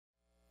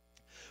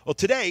Well,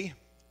 today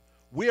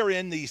we are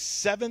in the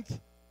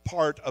 7th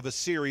part of a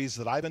series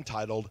that I've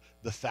entitled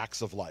The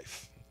Facts of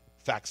Life.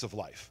 Facts of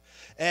Life.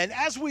 And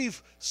as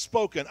we've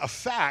spoken, a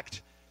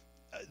fact,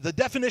 the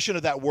definition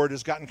of that word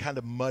has gotten kind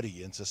of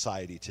muddy in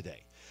society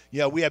today.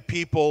 We have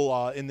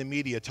people in the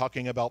media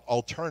talking about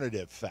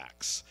alternative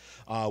facts.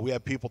 We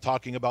have people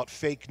talking about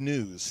fake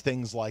news,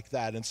 things like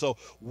that. And so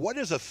what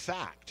is a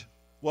fact?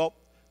 Well,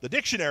 the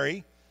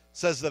dictionary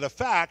says that a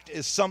fact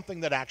is something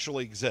that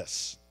actually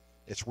exists.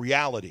 It's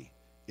reality.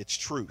 It's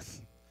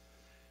truth.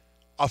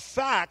 A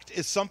fact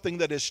is something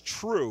that is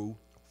true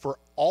for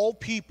all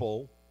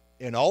people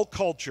in all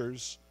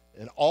cultures,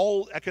 in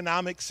all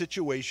economic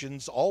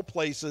situations, all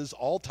places,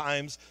 all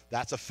times.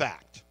 That's a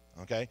fact,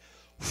 okay?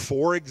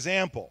 For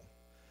example,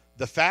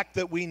 the fact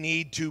that we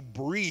need to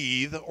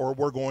breathe or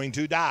we're going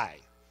to die.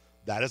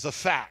 That is a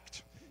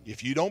fact.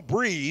 If you don't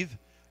breathe,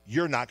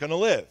 you're not going to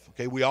live.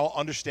 Okay, we all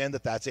understand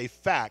that that's a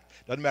fact.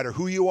 Doesn't matter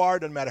who you are,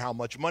 doesn't matter how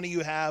much money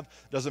you have,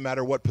 doesn't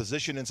matter what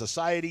position in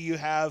society you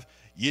have,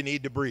 you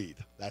need to breathe.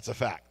 That's a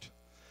fact.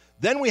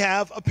 Then we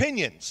have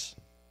opinions.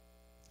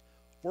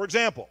 For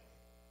example,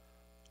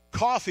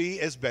 coffee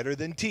is better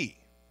than tea.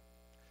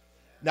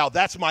 Now,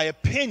 that's my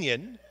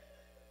opinion.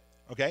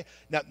 Okay,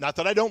 now, not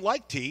that I don't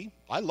like tea.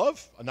 I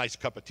love a nice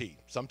cup of tea.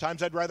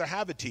 Sometimes I'd rather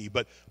have a tea,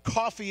 but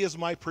coffee is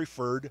my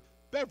preferred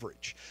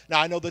beverage. Now,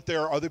 I know that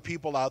there are other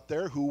people out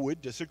there who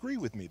would disagree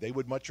with me. They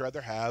would much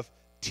rather have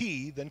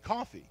tea than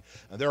coffee.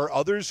 And there are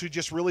others who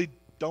just really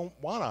don't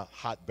want a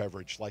hot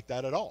beverage like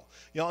that at all.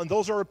 And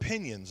those are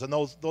opinions, and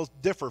those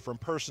differ from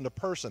person to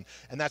person,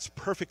 and that's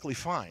perfectly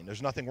fine.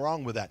 There's nothing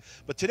wrong with that.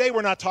 But today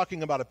we're not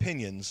talking about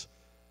opinions.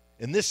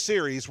 In this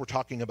series, we're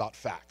talking about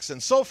facts.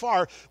 And so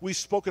far, we've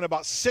spoken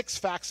about 6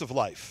 facts of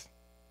life.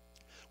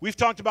 We've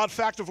talked about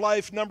fact of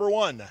life number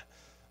 1.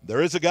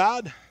 There is a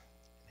God.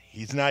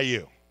 He's not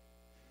you.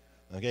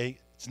 Okay?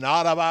 It's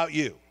not about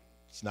you.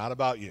 It's not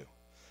about you.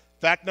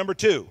 Fact number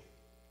 2.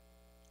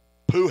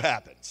 Poo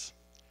happens.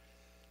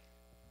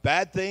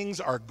 Bad things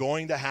are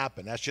going to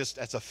happen.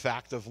 That's a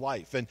fact of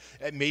life. And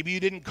maybe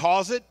you didn't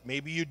cause it.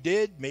 Maybe you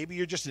did. Maybe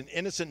you're just an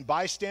innocent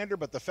bystander.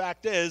 But the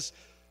fact is,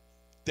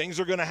 things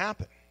are going to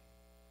happen.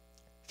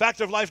 Fact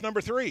of life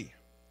number 3.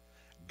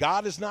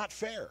 God is not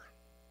fair.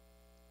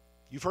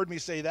 You've heard me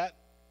say that.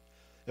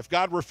 If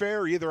God were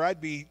fair, either I'd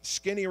be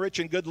skinny, rich,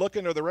 and good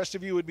looking, or the rest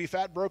of you would be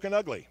fat, broke, and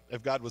ugly,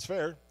 if God was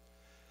fair.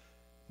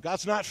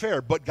 God's not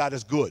fair, but God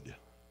is good.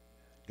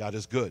 God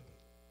is good.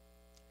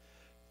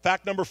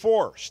 Fact number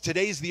 4,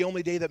 today's the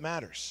only day that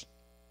matters.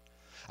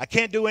 I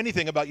can't do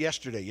anything about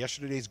yesterday.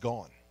 Yesterday's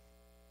gone.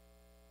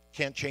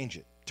 Can't change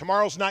it.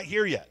 Tomorrow's not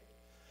here yet.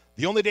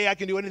 The only day I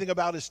can do anything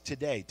about is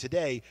today.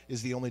 Today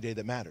is the only day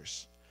that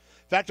matters.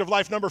 Fact of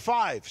life number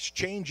 5,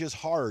 change is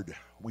hard.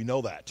 We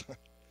know that.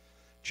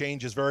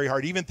 Change is very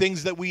hard. Even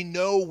things that we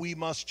know we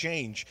must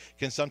change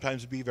can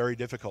sometimes be very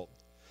difficult.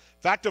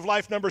 Fact of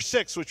life number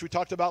 6, which we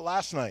talked about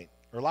last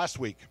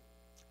week.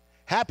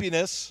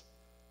 Happiness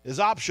is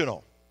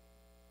optional.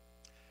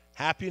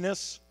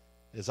 Happiness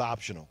is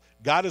optional.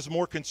 God is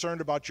more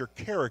concerned about your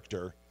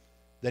character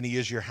than he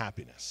is your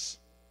happiness.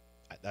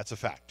 That's a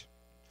fact.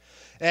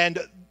 And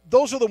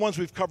those are the ones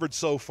we've covered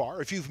so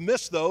far. If you've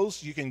missed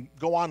those, you can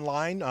go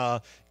online,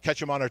 catch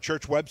them on our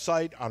church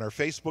website, on our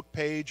Facebook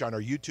page, on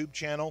our YouTube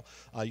channel.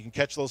 You can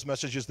catch those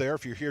messages there.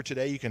 If you're here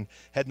today, you can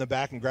head in the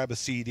back and grab a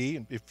CD.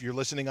 And if you're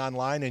listening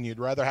online and you'd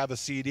rather have a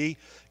CD,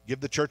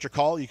 give the church a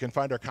call. You can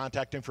find our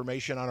contact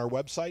information on our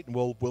website, and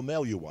we'll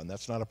mail you one.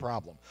 That's not a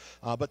problem.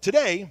 But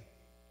today,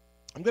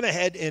 I'm going to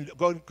head and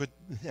go.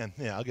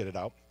 Yeah, I'll get it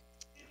out.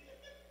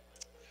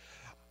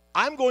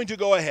 I'm going to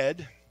go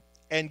ahead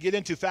and get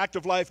into fact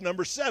of life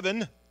number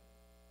 7.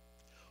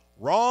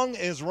 Wrong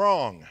is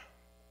wrong.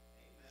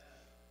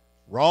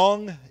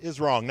 Wrong is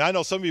wrong. Now, I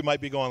know some of you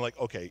might be going like,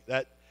 okay,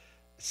 that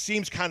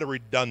seems kind of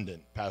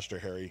redundant, Pastor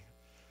Harry.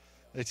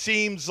 It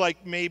seems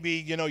like maybe,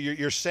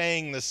 you're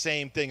saying the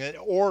same thing.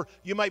 Or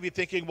you might be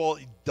thinking, well,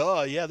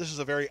 duh, yeah, this is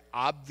a very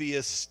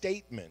obvious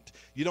statement.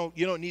 You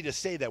don't need to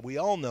say that. We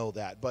all know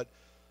that. But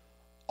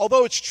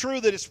although it's true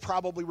that it's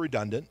probably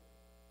redundant,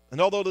 and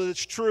although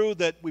it's true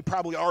that we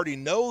probably already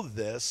know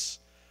this,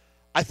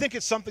 I think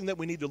it's something that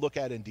we need to look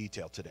at in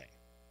detail today.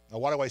 Now,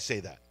 why do I say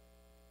that?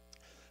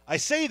 I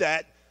say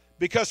that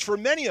because for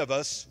many of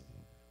us,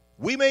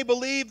 we may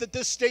believe that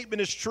this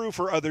statement is true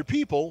for other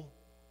people,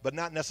 but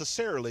not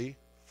necessarily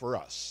for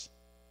us.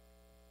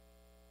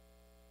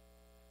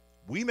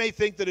 We may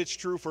think that it's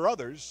true for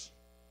others,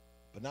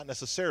 but not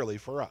necessarily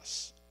for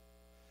us.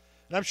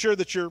 And I'm sure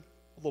that you're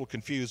a little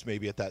confused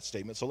maybe at that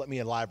statement, so let me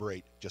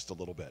elaborate just a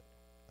little bit.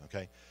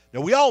 Okay?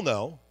 Now, we all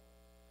know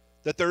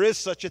that there is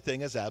such a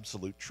thing as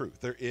absolute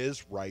truth. There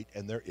is right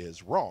and there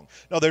is wrong.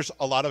 Now, there's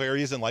a lot of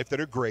areas in life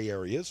that are gray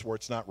areas where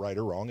it's not right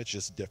or wrong. It's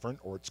just different,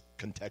 or it's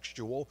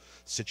contextual,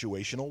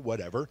 situational,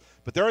 whatever.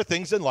 But there are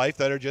things in life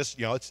that are just,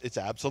 it's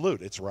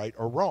absolute. It's right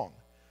or wrong.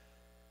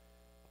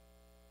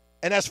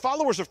 And as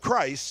followers of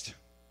Christ,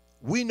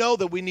 we know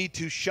that we need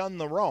to shun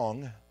the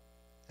wrong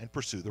and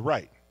pursue the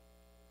right.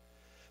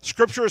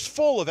 Scripture is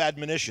full of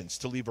admonitions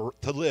to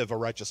live a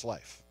righteous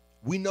life.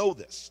 We know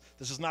this.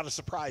 This is not a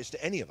surprise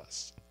to any of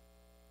us.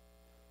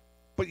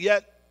 But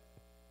yet,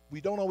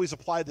 we don't always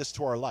apply this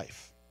to our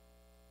life.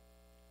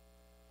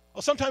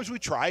 Well, sometimes we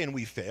try and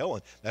we fail,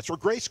 and that's where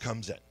grace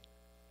comes in.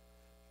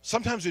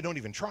 Sometimes we don't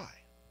even try.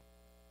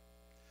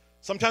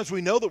 Sometimes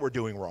we know that we're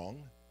doing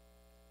wrong,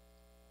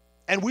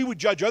 and we would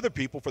judge other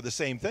people for the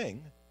same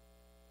thing,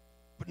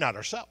 but not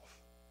ourselves.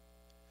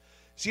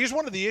 See, here's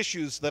one of the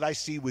issues that I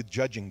see with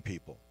judging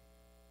people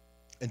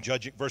and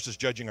judging versus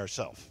judging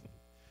ourselves.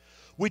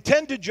 We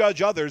tend to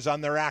judge others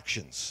on their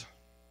actions,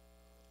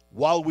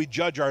 while we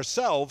judge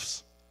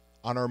ourselves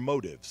on our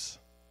motives.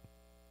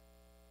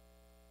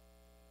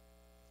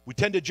 We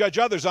tend to judge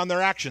others on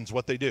their actions,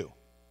 what they do,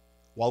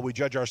 while we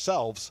judge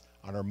ourselves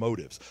on our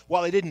motives.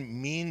 Well, I didn't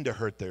mean to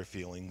hurt their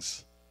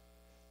feelings.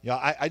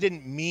 I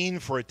didn't mean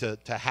for it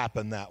to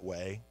happen that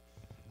way.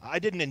 I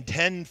didn't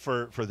intend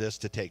for this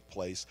to take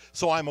place,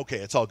 so I'm okay.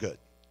 It's all good.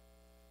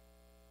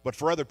 But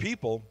for other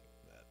people,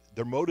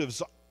 their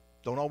motives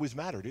don't always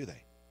matter, do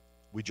they?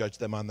 We judge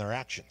them on their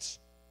actions.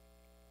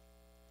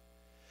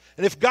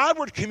 And if God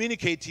were to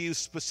communicate to you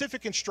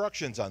specific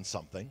instructions on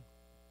something,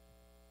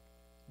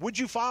 would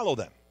you follow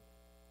them?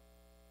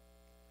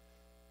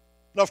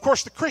 Now, of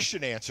course, the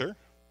Christian answer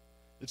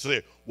is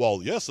say,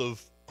 well, yes,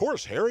 of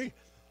course, Harry.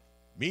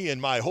 Me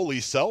and my holy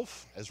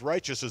self, as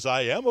righteous as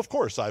I am, of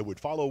course, I would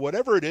follow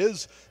whatever it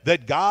is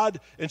that God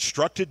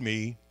instructed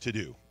me to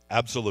do.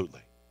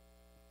 Absolutely.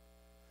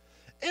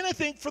 And I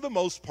think for the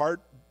most part,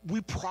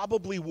 we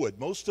probably would.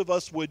 Most of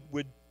us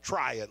would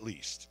try at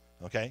least,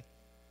 okay?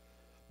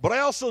 But I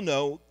also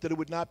know that it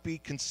would not be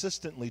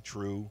consistently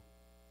true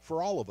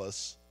for all of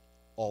us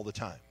all the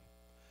time.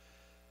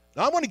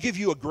 Now, I want to give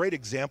you a great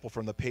example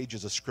from the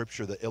pages of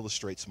Scripture that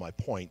illustrates my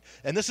point.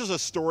 And this is a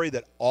story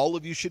that all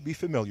of you should be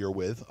familiar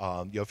with.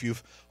 If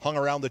you've hung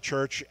around the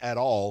church at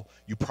all,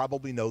 you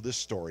probably know this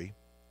story.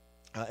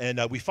 And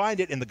we find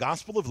it in the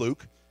Gospel of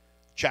Luke,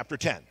 chapter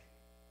 10.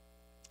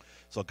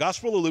 So,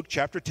 Gospel of Luke,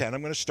 chapter 10,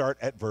 I'm going to start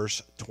at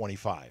verse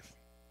 25. It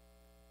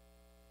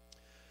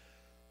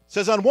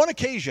says, on one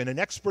occasion, an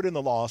expert in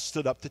the law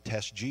stood up to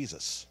test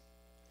Jesus.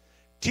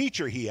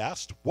 Teacher, he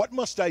asked, what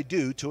must I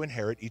do to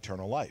inherit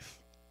eternal life?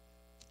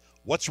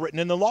 What's written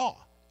in the law?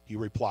 He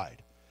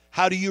replied.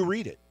 How do you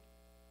read it?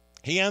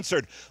 He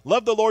answered,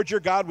 love the Lord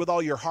your God with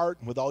all your heart,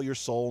 and with all your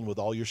soul, and with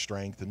all your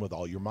strength, and with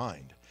all your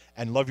mind,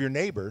 and love your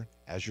neighbor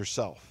as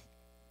yourself.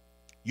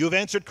 You have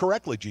answered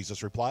correctly,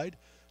 Jesus replied.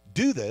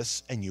 Do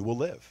this, and you will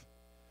live.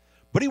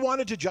 But he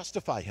wanted to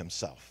justify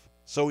himself,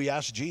 so he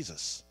asked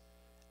Jesus,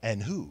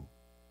 and who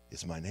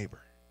is my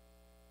neighbor?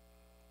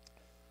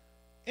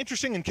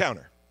 Interesting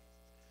encounter.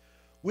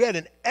 We had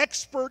an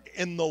expert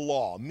in the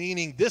law,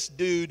 meaning this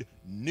dude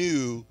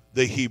knew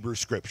the Hebrew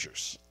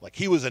Scriptures. Like,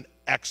 he was an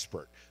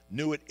expert,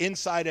 knew it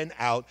inside and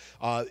out.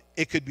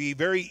 It could be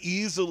very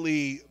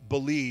easily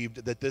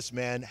believed that this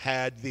man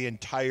had the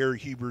entire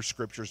Hebrew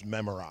Scriptures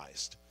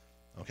memorized.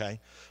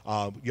 Okay,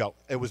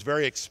 it was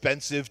very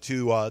expensive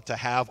to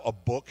have a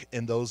book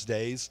in those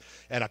days,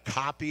 and a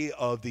copy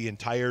of the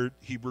entire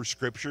Hebrew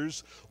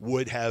Scriptures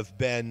would have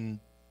been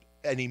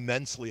an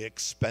immensely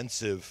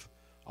expensive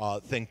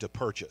thing to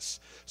purchase.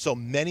 So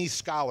many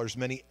scholars,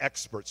 many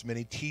experts,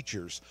 many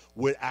teachers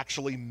would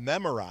actually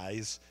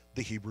memorize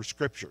the Hebrew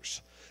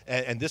Scriptures.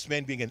 And this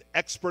man, being an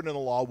expert in the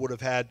law, would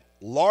have had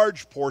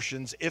large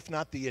portions, if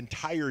not the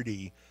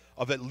entirety,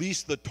 of at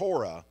least the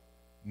Torah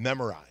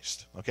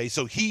memorized. Okay,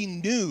 so he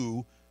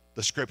knew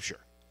the Scripture.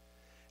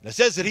 And it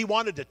says that he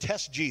wanted to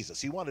test Jesus.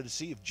 He wanted to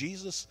see if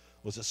Jesus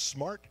was as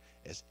smart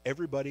as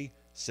everybody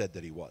said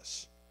that he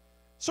was.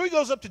 So he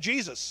goes up to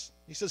Jesus.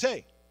 He says,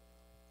 hey,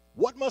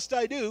 what must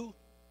I do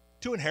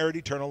to inherit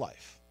eternal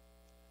life?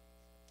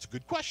 It's a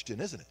good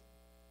question, isn't it?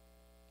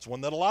 It's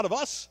one that a lot of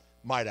us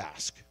might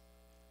ask.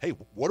 Hey,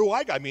 what do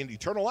I got? I mean,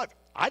 eternal life.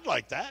 I'd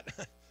like that.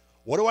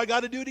 What do I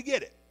got to do to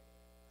get it?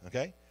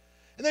 Okay?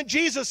 And then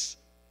Jesus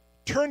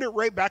turned it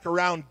right back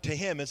around to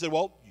him and said,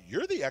 well,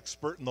 you're the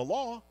expert in the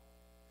law.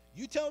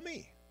 You tell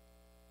me.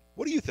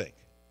 What do you think?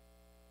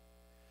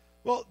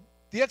 Well,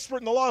 the expert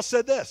in the law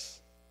said this.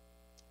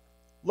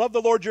 Love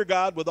the Lord your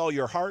God with all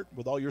your heart,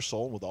 with all your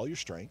soul, with all your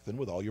strength, and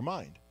with all your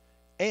mind.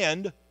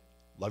 And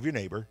love your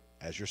neighbor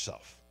as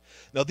yourself.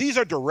 Now, these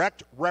are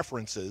direct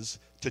references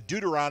to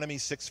Deuteronomy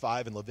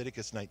 6:5 and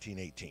Leviticus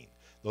 19:18.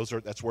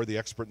 That's where the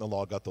expert in the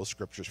law got those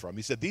scriptures from.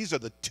 He said, these are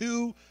the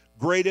two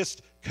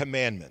greatest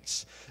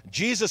commandments.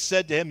 Jesus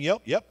said to him,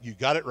 yep, you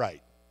got it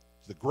right.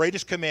 The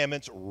greatest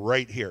commandments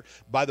right here.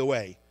 By the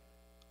way,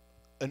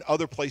 in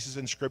other places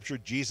in Scripture,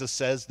 Jesus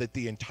says that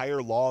the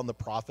entire law and the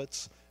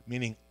prophets,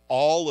 meaning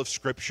all of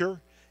Scripture,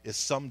 is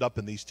summed up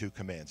in these two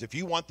commands. If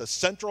you want the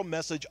central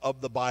message of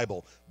the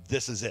Bible,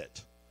 this is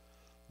it.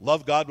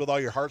 Love God with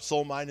all your heart,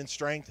 soul, mind, and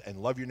strength, and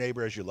love your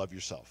neighbor as you love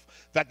yourself.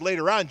 In fact,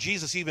 later on,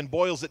 Jesus even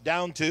boils it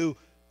down to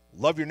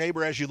love your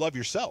neighbor as you love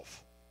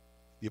yourself.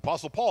 The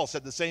Apostle Paul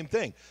said the same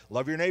thing.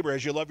 Love your neighbor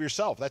as you love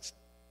yourself. That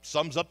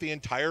sums up the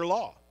entire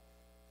law.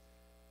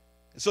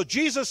 So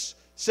Jesus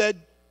said,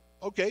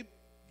 okay,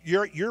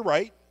 you're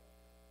right.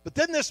 But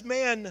then this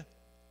man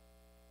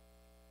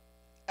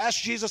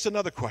asked Jesus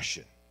another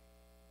question.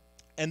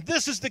 And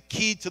this is the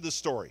key to the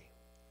story.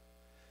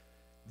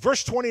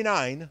 Verse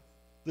 29,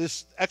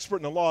 this expert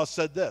in the law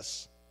said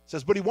this. It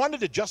says, but he wanted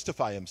to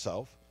justify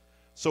himself,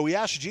 so he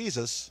asked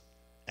Jesus,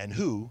 and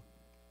who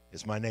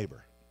is my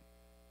neighbor?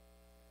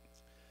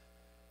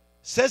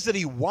 Says that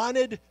he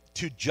wanted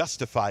to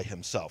justify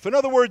himself. In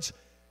other words,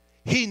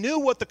 he knew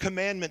what the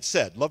commandment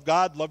said. Love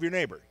God, love your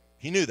neighbor.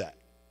 He knew that.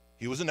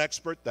 He was an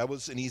expert. That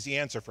was an easy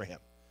answer for him.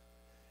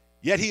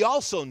 Yet he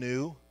also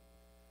knew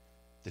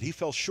that he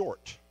fell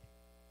short.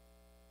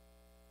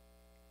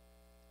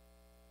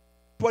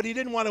 But he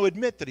didn't want to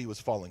admit that he was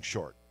falling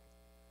short.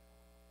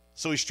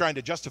 So he's trying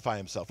to justify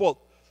himself. Well,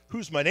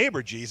 who's my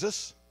neighbor,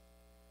 Jesus?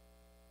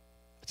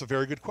 It's a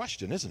very good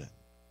question, isn't it?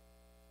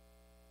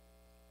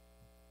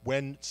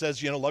 When it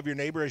says, love your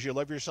neighbor as you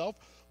love yourself,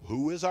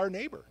 who is our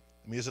neighbor?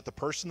 I mean, is it the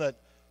person that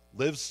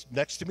lives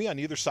next to me on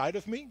either side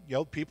of me?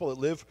 People that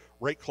live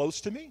right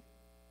close to me?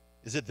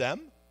 Is it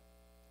them?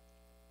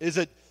 Is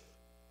it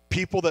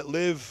people that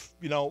live,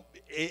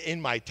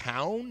 in my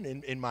town,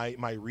 in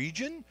my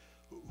region?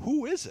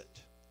 Who is it?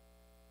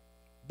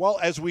 Well,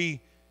 as we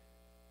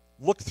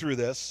look through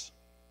this,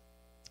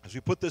 as we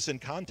put this in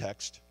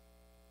context,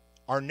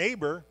 our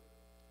neighbor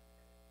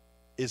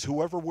is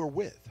whoever we're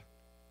with.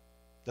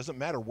 Doesn't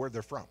matter where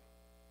they're from.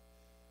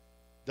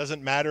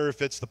 Doesn't matter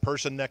if it's the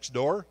person next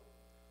door.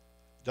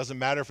 Doesn't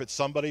matter if it's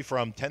somebody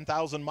from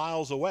 10,000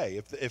 miles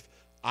away. If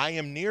I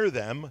am near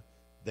them,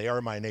 they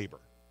are my neighbor.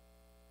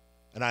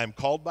 And I am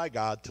called by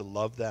God to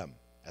love them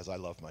as I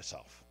love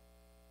myself.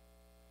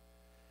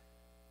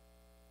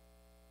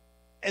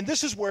 And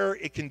this is where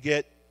it can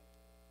get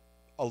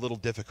a little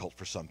difficult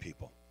for some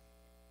people.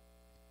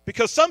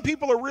 Because some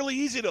people are really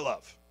easy to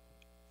love.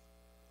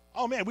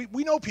 Oh, man,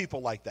 we know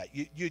people like that.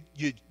 You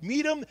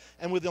meet them,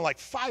 and within like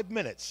 5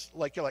 minutes,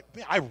 you're like,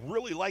 man, I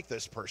really like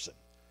this person.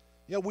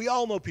 We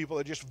all know people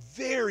that are just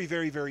very,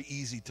 very, very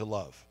easy to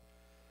love.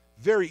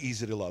 Very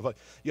easy to love.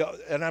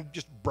 And I'm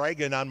just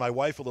bragging on my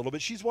wife a little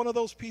bit. She's one of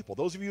those people.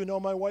 Those of you who know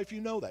my wife,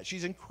 you know that.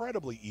 She's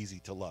incredibly easy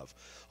to love.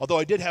 Although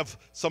I did have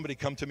somebody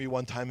come to me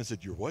one time and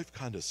said, your wife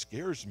kind of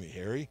scares me,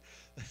 Harry.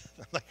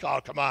 I'm like, oh,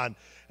 come on.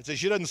 I said,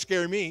 she doesn't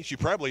scare me. She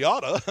probably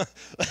ought to,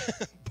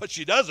 but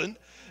she doesn't,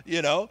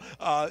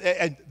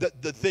 And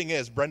the thing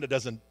is, Brenda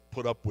doesn't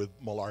put up with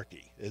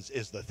malarkey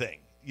is the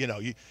thing.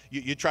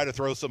 You try to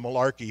throw some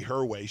malarkey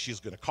her way, she's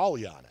going to call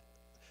you on it.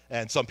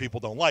 And some people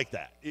don't like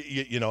that.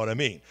 You know what I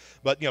mean?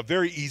 But,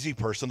 very easy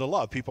person to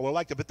love. People are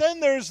like that. But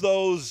then there's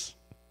those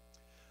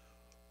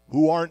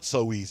who aren't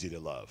so easy to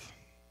love.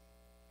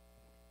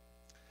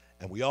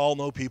 And we all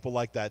know people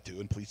like that too.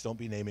 And please don't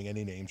be naming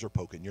any names or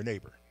poking your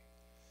neighbor.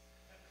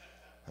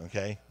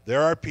 Okay?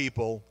 There are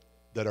people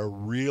that are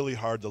really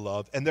hard to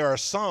love. And there are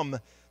some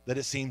that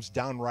it seems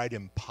downright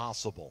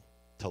impossible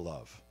to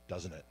love,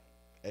 doesn't it?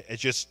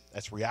 It's just,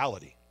 that's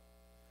reality.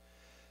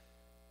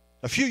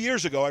 A few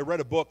years ago, I read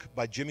a book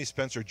by Jimmy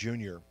Spencer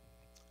Jr.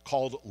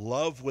 called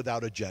Love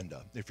Without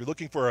Agenda. If you're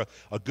looking for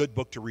a good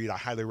book to read, I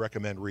highly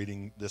recommend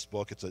reading this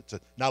book. It's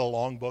not a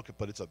long book,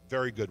 but it's a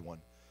very good one.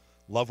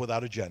 Love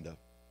Without Agenda.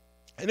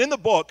 And in the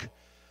book,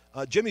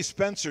 Jimmy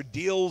Spencer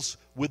deals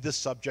with this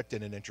subject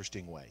in an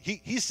interesting way.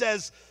 He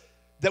says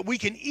that we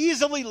can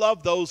easily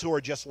love those who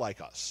are just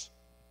like us.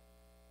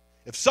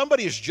 If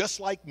somebody is just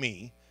like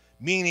me,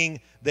 meaning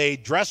they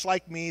dress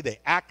like me, they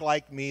act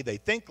like me, they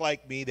think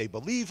like me, they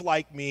believe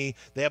like me,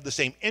 they have the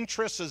same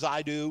interests as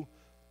I do,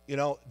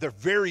 they're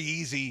very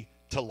easy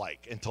to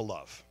like and to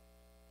love.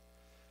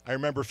 I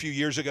remember a few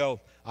years ago,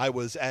 I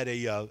was at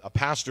a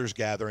pastor's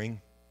gathering,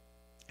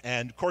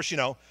 and of course,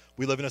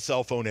 we live in a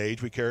cell phone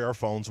age. We carry our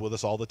phones with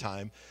us all the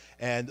time.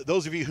 And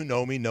those of you who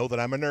know me know that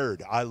I'm a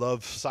nerd. I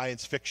love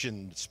science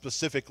fiction,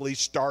 specifically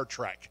Star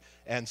Trek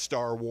and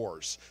Star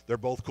Wars. They're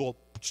both cool.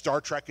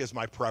 Star Trek is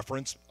my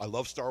preference. I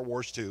love Star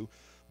Wars too,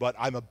 but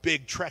I'm a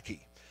big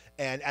Trekkie.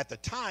 And at the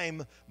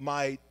time,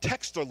 my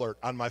text alert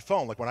on my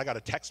phone, like when I got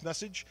a text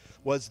message,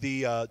 was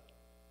the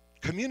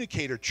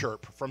communicator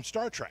chirp from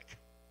Star Trek.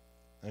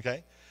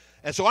 Okay?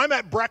 And so I'm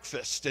at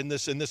breakfast in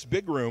this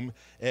big room,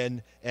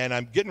 and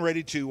I'm getting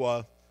ready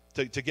to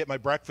get my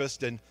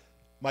breakfast, and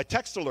my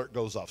text alert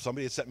goes off.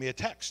 Somebody had sent me a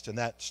text, and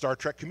that Star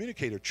Trek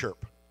communicator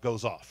chirp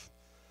goes off.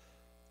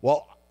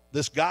 Well,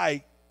 this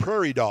guy,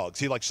 Prairie Dogs,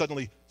 he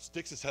suddenly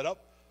sticks his head up.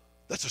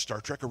 That's a Star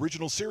Trek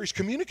original series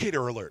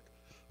communicator alert.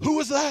 Who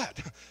was that?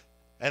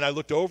 And I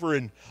looked over,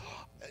 and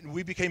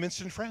we became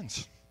instant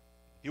friends.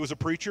 He was a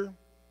preacher.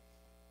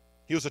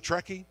 He was a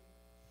Trekkie.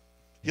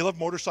 He loved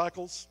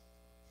motorcycles.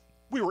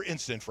 We were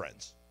instant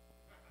friends.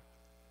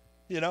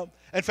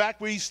 In fact,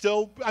 we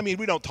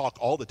don't talk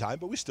all the time,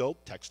 but we still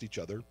text each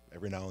other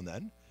every now and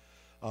then.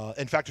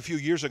 In fact, a few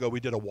years ago, we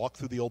did a walk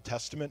through the Old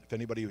Testament. If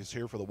anybody was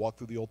here for the walk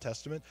through the Old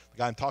Testament, the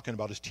guy I'm talking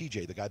about is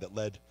TJ, the guy that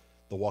led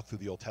the walk through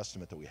the Old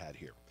Testament that we had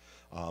here.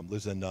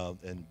 Lives in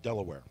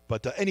Delaware.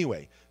 But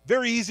anyway,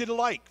 very easy to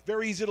like,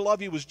 very easy to love.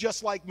 He was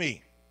just like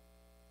me.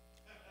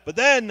 But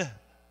then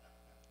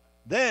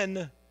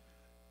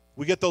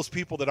we get those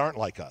people that aren't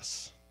like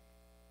us.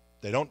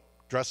 They don't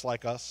dress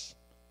like us.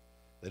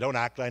 They don't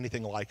act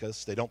anything like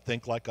us. They don't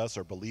think like us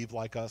or believe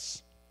like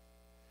us.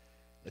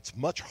 It's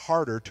much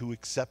harder to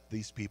accept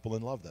these people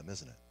and love them,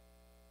 isn't it?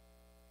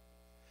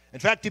 In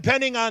fact,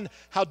 depending on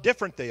how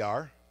different they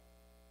are,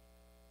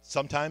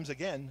 sometimes,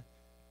 again,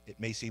 it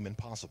may seem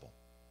impossible.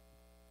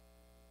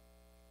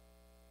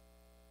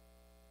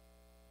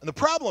 And the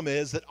problem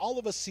is that all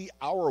of us see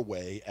our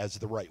way as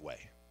the right way.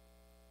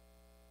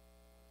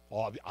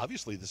 Well,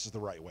 obviously this is the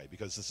right way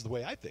because this is the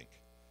way I think.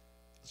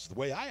 This is the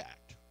way I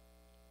act.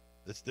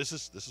 This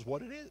is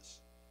what it is.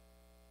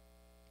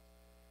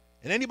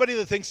 And anybody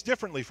that thinks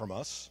differently from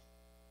us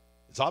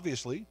is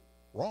obviously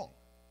wrong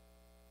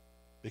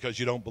because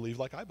you don't believe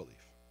like I believe.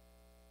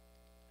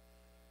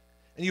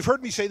 And you've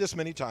heard me say this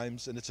many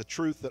times, and it's a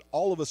truth that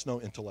all of us know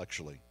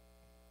intellectually.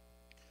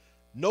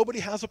 Nobody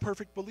has a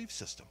perfect belief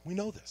system. We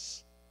know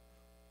this.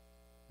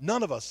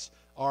 None of us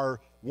are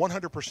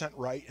 100%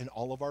 right in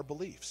all of our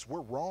beliefs.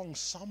 We're wrong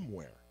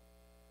somewhere.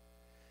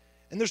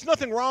 And there's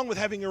nothing wrong with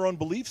having your own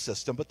belief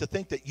system, but to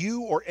think that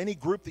you or any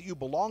group that you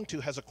belong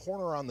to has a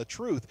corner on the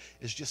truth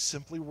is just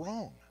simply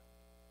wrong.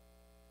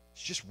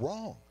 It's just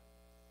wrong.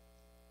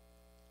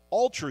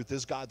 All truth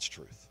is God's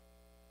truth.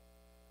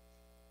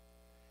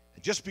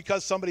 And just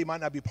because somebody might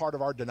not be part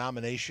of our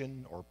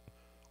denomination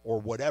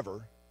or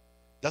whatever,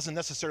 doesn't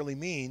necessarily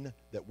mean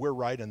that we're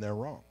right and they're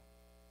wrong.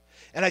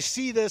 And I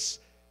see this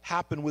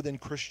happen within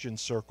Christian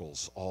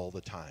circles all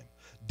the time,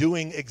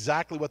 doing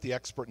exactly what the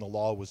expert in the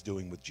law was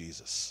doing with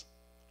Jesus.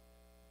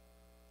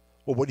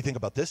 Well, what do you think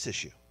about this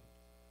issue?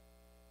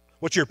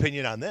 What's your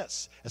opinion on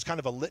this? As kind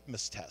of a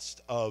litmus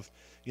test of,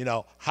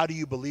 how do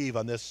you believe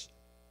on this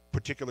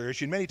particular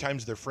issue? And many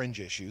times they're fringe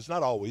issues.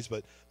 Not always,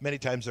 but many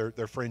times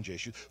they're fringe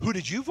issues. Who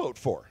did you vote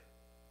for?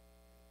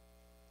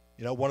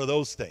 One of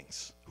those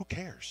things. Who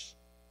cares?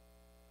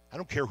 I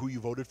don't care who you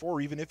voted for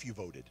or even if you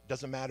voted. It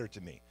doesn't matter to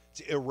me.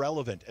 It's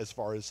irrelevant as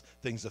far as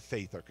things of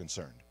faith are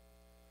concerned.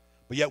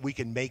 But yet we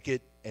can make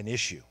it an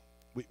issue.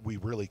 We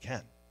really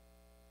can.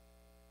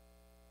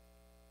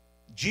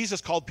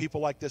 Jesus called people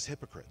like this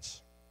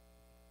hypocrites.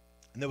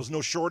 And there was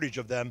no shortage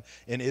of them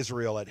in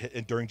Israel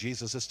during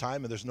Jesus'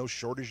 time, and there's no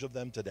shortage of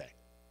them today.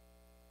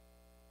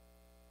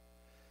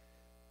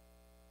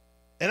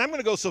 And I'm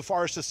going to go so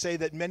far as to say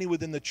that many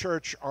within the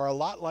church are a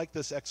lot like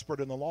this expert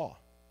in the law.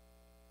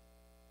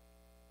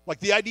 Like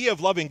the idea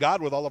of loving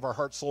God with all of our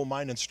heart, soul,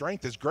 mind, and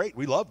strength is great.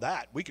 We love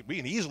that. We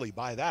can easily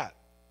buy that.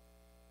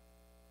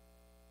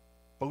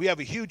 But we have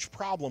a huge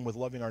problem with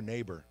loving our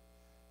neighbor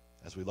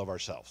as we love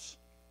ourselves.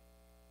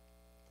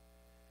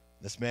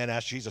 This man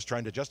asked Jesus,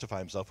 trying to justify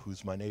himself,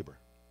 who's my neighbor?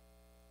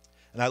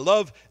 And I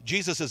love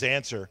Jesus'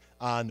 answer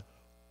on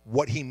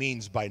what he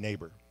means by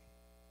neighbor.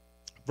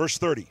 Verse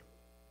 30.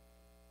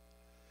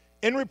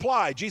 In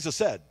reply, Jesus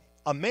said,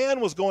 a man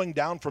was going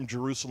down from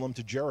Jerusalem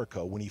to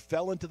Jericho when he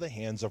fell into the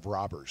hands of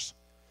robbers.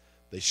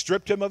 They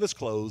stripped him of his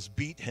clothes,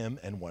 beat him,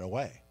 and went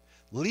away,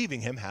 leaving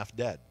him half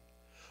dead.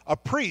 A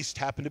priest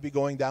happened to be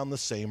going down the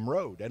same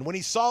road, and when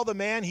he saw the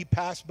man, he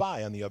passed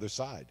by on the other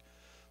side.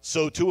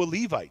 So too a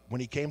Levite,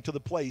 when he came to the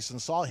place and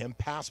saw him,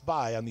 passed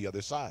by on the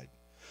other side.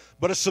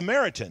 But a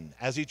Samaritan,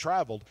 as he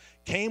traveled,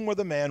 came where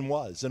the man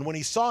was, and when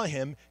he saw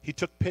him, he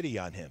took pity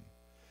on him.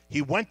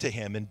 He went to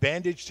him and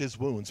bandaged his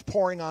wounds,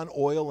 pouring on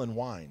oil and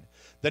wine.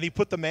 Then he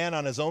put the man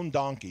on his own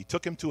donkey,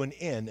 took him to an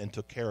inn, and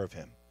took care of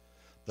him.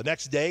 The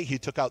next day he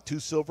took out 2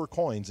 silver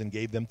coins and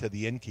gave them to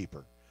the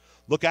innkeeper.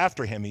 Look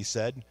after him, he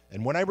said,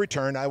 and when I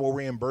return, I will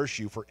reimburse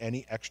you for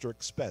any extra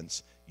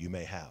expense you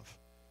may have.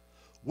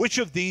 Which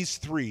of these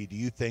 3 do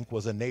you think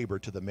was a neighbor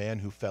to the man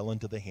who fell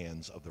into the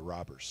hands of the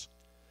robbers?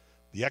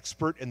 The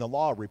expert in the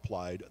law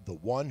replied, the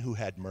one who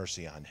had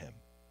mercy on him.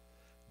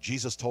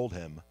 Jesus told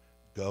him,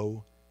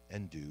 go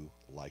and do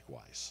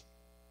likewise.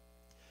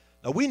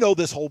 Now we know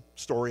this whole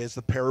story as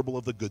the parable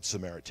of the Good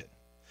Samaritan.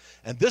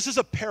 And this is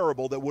a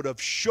parable that would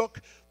have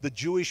shook the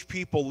Jewish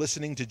people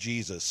listening to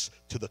Jesus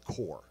to the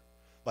core.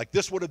 Like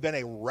this would have been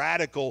a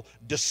radical,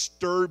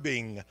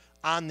 disturbing,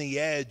 on the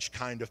edge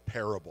kind of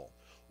parable.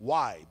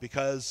 Why?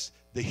 Because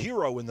the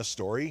hero in the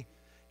story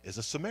is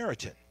a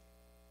Samaritan.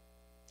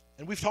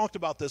 And we've talked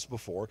about this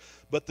before,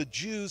 but the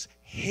Jews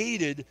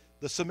hated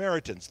the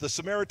Samaritans. The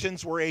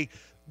Samaritans were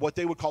what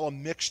they would call a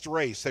mixed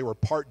race. They were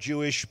part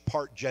Jewish,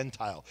 part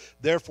Gentile.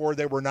 Therefore,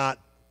 they were not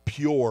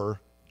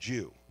pure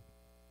Jew.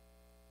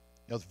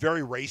 It's a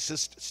very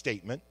racist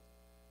statement,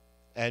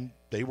 and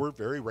they were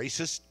very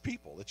racist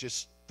people. It's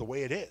just the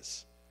way it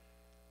is.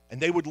 And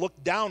they would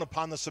look down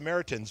upon the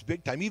Samaritans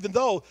big time. Even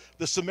though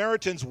the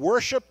Samaritans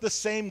worshiped the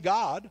same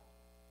God,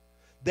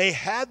 they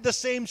had the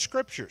same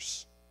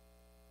scriptures.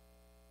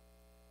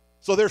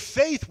 So their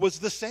faith was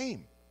the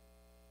same.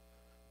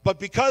 But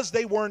because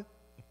they weren't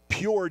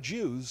pure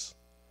Jews,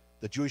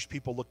 the Jewish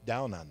people looked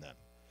down on them.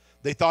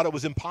 They thought it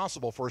was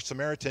impossible for a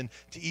Samaritan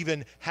to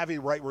even have a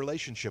right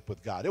relationship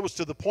with God. It was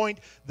to the point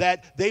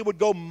that they would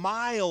go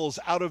miles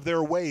out of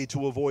their way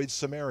to avoid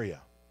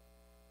Samaria.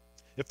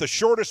 If the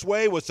shortest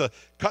way was to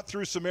cut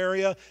through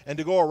Samaria and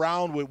to go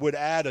around would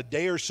add a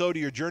day or so to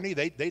your journey,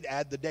 they'd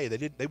add the day.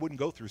 They wouldn't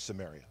go through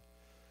Samaria.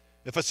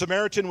 If a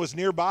Samaritan was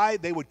nearby,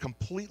 they would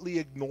completely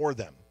ignore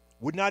them.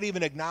 would not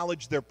even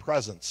acknowledge their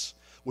presence,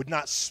 would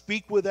not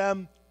speak with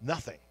them,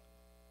 nothing.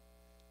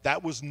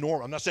 That was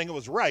normal. I'm not saying it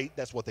was right,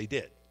 that's what they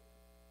did.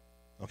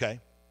 Okay?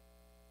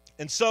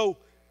 And so,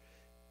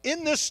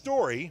 in this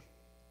story,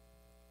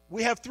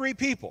 we have three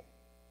people.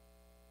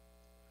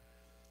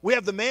 We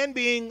have the man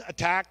being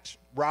attacked,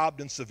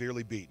 robbed, and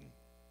severely beaten.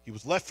 He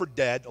was left for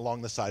dead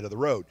along the side of the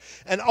road.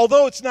 And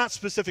although it's not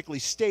specifically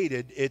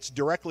stated, it's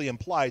directly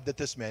implied that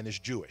this man is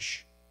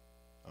Jewish.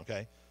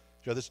 Okay?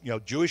 So this,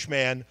 Jewish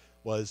man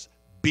was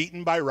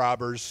beaten by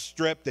robbers,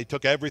 stripped, they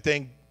took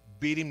everything,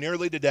 beat him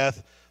nearly to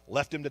death,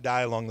 left him to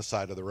die along the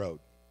side of the road.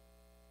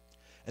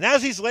 And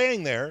as he's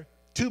laying there,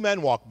 two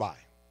men walk by.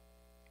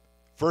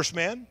 First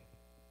man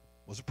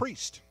was a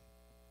priest.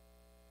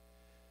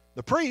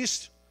 The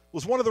priest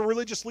was one of the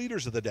religious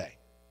leaders of the day.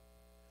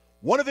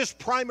 One of his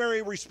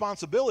primary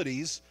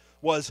responsibilities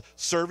was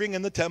serving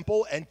in the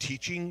temple and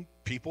teaching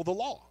people the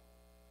law.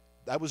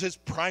 That was his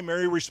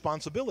primary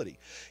responsibility.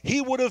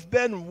 He would have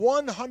been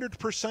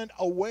 100%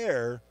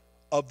 aware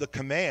of the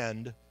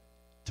command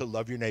to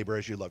love your neighbor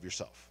as you love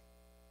yourself.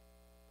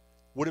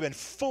 Would have been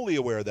fully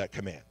aware of that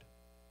command.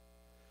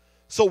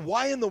 So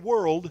why in the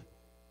world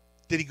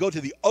did he go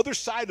to the other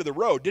side of the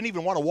road, didn't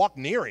even want to walk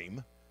near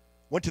him,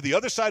 went to the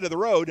other side of the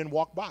road and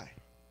walked by?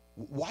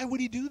 Why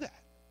would he do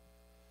that?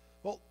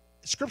 Well,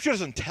 Scripture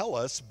doesn't tell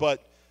us,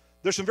 but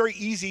there's some very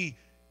easy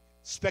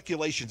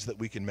speculations that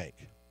we can make.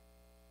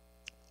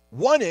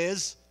 One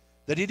is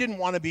that he didn't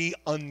want to be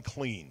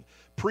unclean.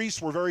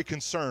 Priests were very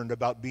concerned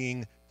about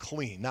being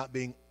clean, not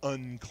being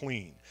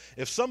unclean.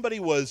 If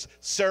somebody was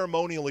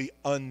ceremonially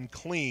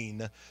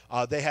unclean,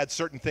 they had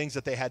certain things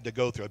that they had to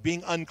go through.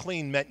 Being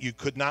unclean meant you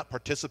could not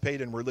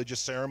participate in religious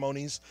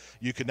ceremonies.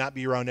 You could not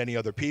be around any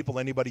other people.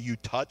 Anybody you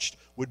touched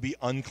would be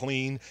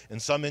unclean. In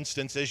some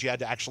instances, you had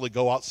to actually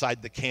go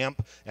outside the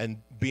camp and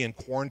be in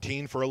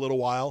quarantine for a little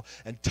while.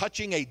 And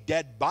touching a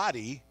dead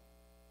body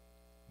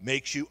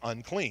makes you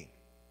unclean.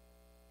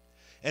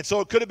 And so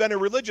it could have been a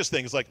religious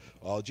thing. It's like,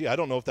 oh, gee, I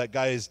don't know if that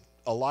guy is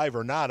alive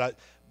or not.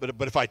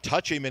 But if I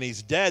touch him and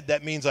he's dead,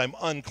 that means I'm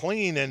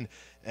unclean, and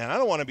I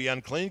don't want to be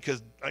unclean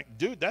because,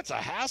 dude, that's a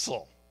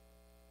hassle.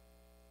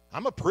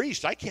 I'm a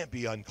priest. I can't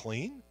be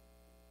unclean.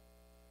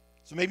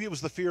 So maybe it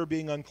was the fear of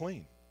being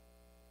unclean.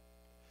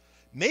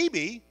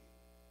 Maybe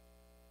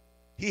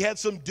he had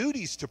some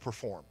duties to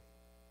perform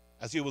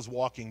as he was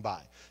walking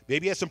by.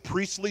 Maybe he had some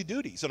priestly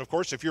duties. And, of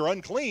course, if you're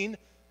unclean,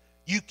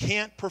 you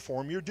can't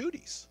perform your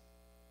duties.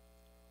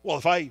 Well,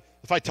 if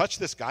I touch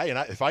this guy and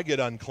if I get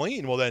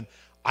unclean, well, then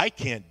I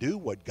can't do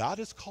what God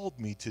has called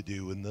me to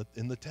do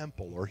in the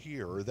temple or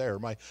here or there.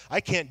 I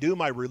can't do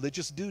my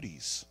religious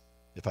duties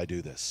if I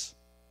do this.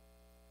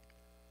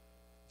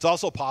 It's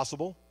also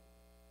possible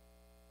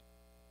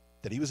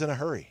that he was in a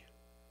hurry,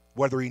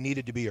 whether he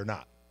needed to be or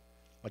not.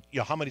 Like,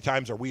 how many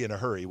times are we in a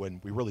hurry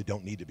when we really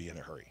don't need to be in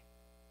a hurry?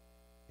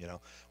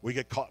 We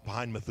get caught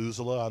behind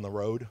Methuselah on the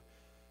road,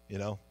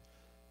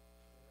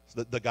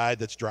 the guy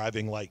that's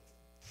driving like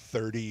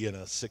 30 in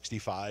a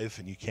 65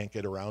 and you can't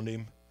get around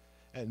him.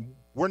 And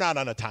we're not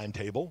on a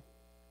timetable.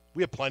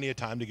 We have plenty of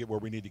time to get where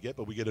we need to get,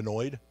 but we get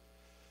annoyed.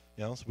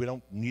 So we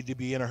don't need to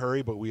be in a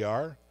hurry, but we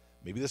are.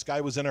 Maybe this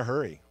guy was in a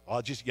hurry.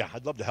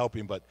 I'd love to help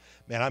him, but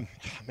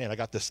I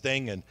got this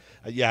thing, and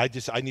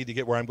I need to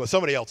get where I'm going.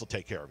 Somebody else will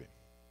take care of him.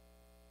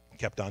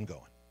 Kept on going.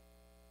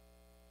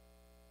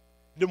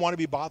 Didn't want to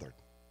be bothered.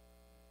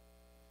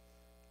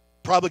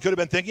 Probably could have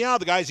been thinking,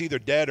 the guy's either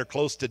dead or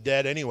close to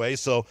dead anyway,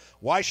 so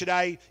why should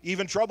I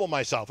even trouble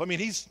myself?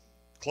 He's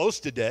close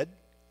to dead.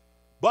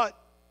 But,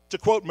 to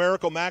quote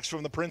Miracle Max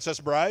from The Princess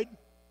Bride,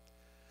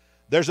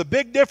 there's a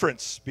big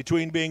difference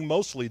between being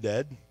mostly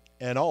dead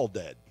and all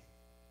dead.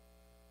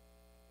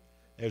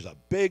 There's a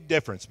big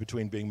difference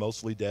between being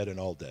mostly dead and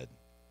all dead.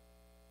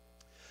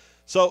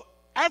 So,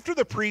 after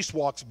the priest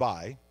walks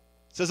by,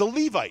 it says a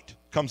Levite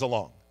comes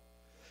along.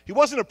 He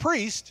wasn't a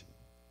priest,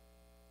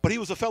 but he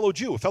was a fellow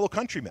Jew, a fellow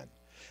countryman,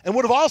 and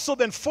would have also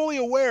been fully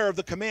aware of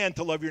the command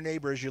to love your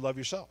neighbor as you love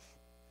yourself.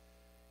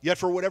 Yet,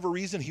 for whatever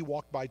reason, he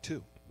walked by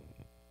too.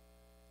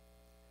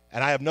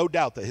 And I have no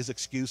doubt that his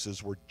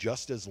excuses were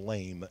just as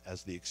lame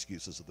as the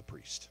excuses of the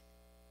priest.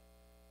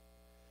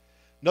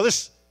 Now,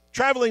 this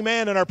traveling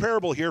man in our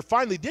parable here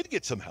finally did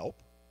get some help,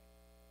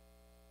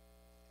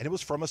 and it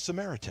was from a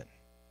Samaritan.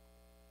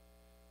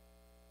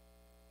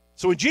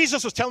 So when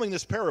Jesus was telling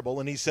this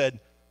parable, and he said,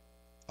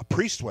 a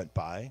priest went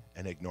by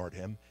and ignored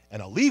him,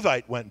 and a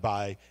Levite went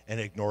by and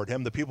ignored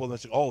him, the people would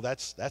say, oh,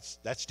 that's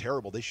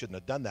terrible. They shouldn't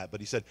have done that.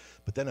 But he said,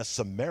 but then a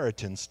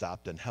Samaritan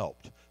stopped and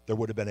helped. There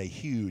would have been a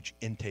huge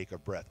intake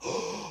of breath.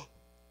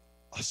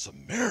 A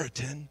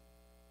Samaritan?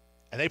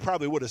 And they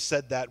probably would have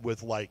said that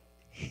with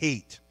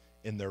hate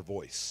in their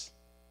voice.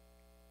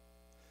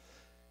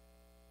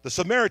 The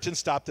Samaritan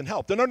stopped and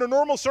helped. And under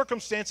normal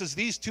circumstances,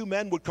 these two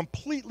men would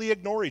completely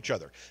ignore each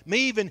other, may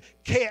even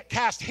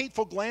cast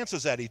hateful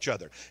glances at each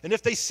other. And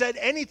if they said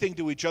anything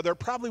to each other, it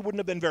probably wouldn't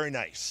have been very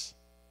nice.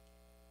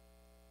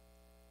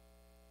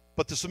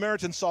 But the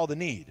Samaritan saw the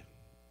need,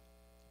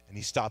 and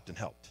he stopped and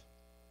helped.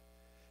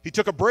 He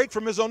took a break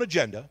from his own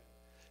agenda,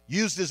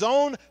 used his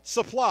own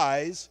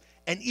supplies,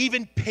 and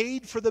even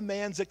paid for the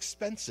man's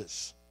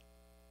expenses.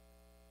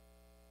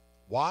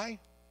 Why?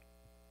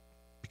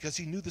 Because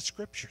he knew the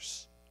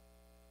scriptures.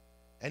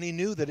 And he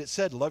knew that it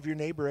said, love your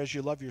neighbor as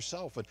you love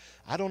yourself. And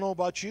I don't know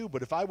about you,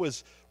 but if I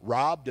was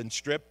robbed and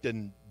stripped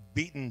and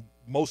beaten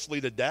mostly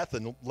to death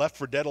and left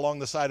for dead along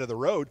the side of the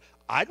road,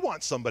 I'd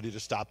want somebody to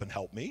stop and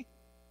help me.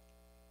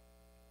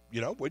 You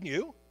know, wouldn't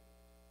you?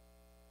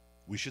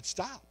 We should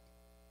stop.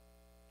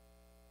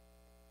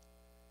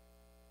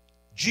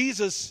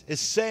 Jesus is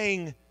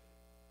saying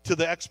to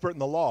the expert in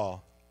the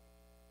law,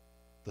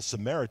 the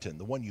Samaritan,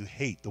 the one you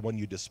hate, the one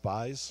you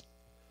despise,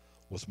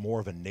 was more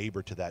of a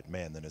neighbor to that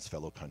man than his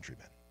fellow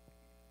countrymen.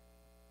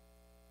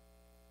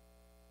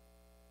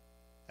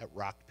 That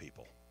rocked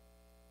people.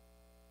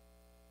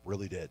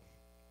 Really did.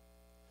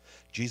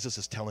 Jesus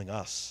is telling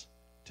us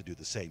to do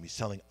the same. He's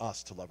telling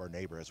us to love our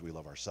neighbor as we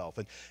love ourselves.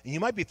 And you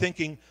might be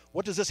thinking,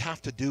 what does this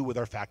have to do with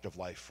our fact of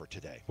life for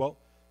today? Well,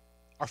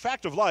 our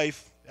fact of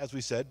life, as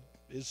we said,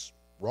 is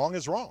wrong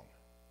is wrong.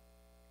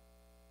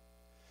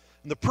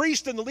 And the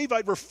priest and the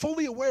Levite were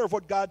fully aware of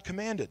what God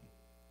commanded.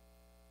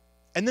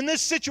 And in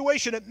this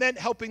situation, it meant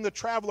helping the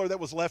traveler that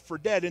was left for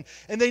dead.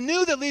 And they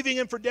knew that leaving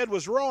him for dead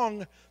was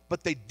wrong,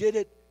 but they did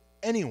it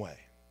anyway.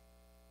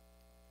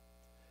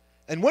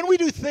 And when we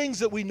do things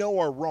that we know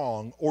are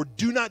wrong, or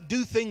do not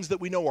do things that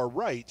we know are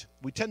right,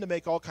 we tend to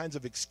make all kinds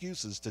of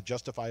excuses to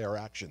justify our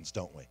actions,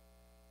 don't we?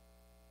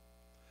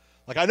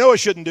 Like, I know I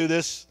shouldn't do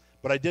this,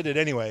 but I did it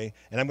anyway,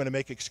 and I'm going to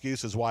make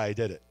excuses why I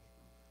did it.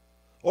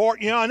 Or,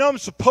 I know I'm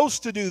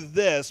supposed to do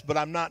this, but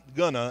I'm not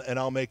gonna, and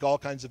I'll make all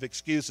kinds of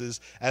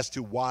excuses as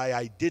to why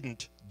I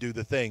didn't do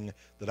the thing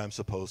that I'm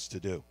supposed to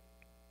do.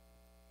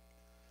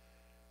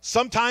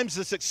 Sometimes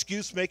this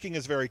excuse making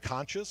is very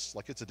conscious,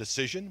 like it's a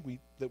decision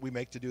that we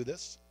make to do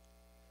this.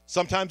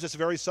 Sometimes it's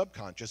very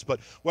subconscious, but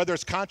whether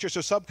it's conscious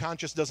or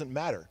subconscious doesn't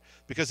matter,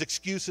 because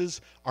excuses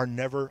are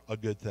never a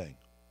good thing.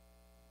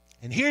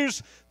 And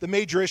here's the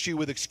major issue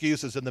with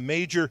excuses and the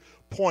major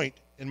point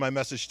in my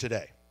message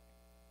today.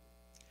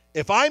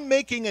 If I'm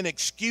making an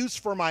excuse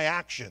for my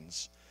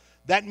actions,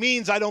 that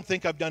means I don't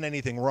think I've done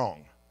anything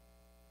wrong.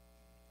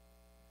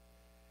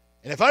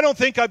 And if I don't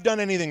think I've done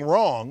anything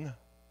wrong,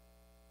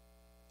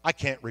 I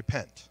can't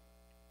repent.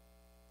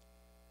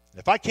 And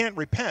if I can't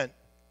repent,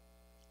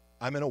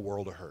 I'm in a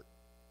world of hurt.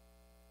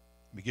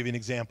 Let me give you an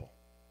example.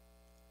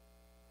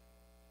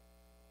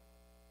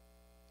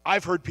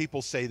 I've heard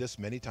people say this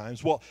many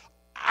times. Well,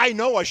 I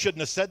know I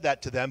shouldn't have said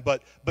that to them,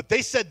 but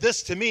they said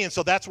this to me, and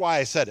so that's why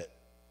I said it.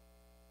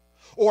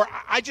 Or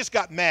I just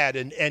got mad,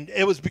 and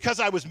it was because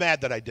I was mad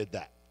that I did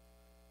that.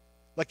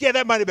 Like, yeah,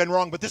 that might have been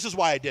wrong, but this is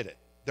why I did it.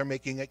 They're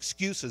making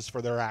excuses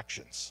for their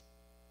actions.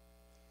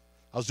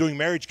 I was doing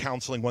marriage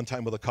counseling one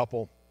time with a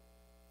couple,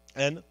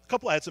 and the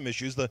couple had some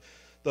issues.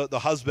 The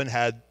husband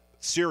had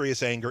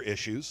serious anger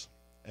issues,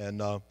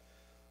 and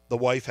the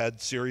wife had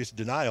serious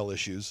denial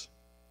issues.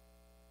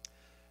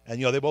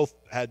 And, they both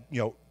had,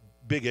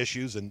 big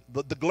issues, and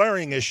the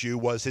glaring issue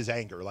was his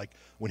anger. Like,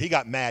 when he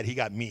got mad, he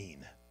got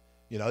mean.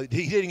 He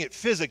didn't get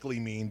physically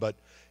mean, but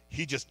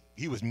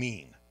he was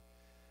mean.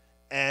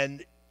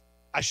 And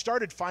I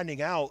started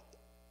finding out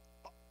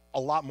a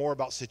lot more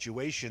about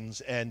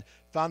situations and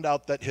found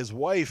out that his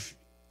wife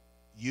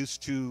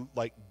used to,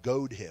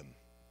 goad him.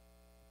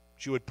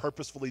 She would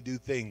purposefully do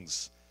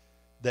things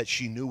that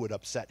she knew would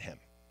upset him.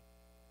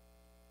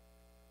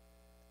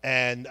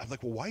 And I'm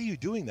like, well, why are you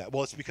doing that?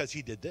 Well, it's because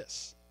he did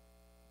this.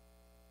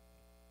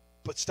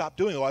 But stop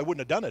doing it. Well, I wouldn't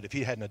have done it if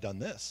he hadn't have done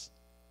this.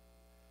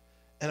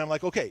 And I'm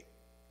like, okay.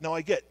 Now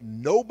I get,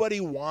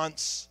 nobody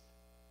wants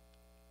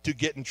to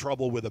get in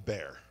trouble with a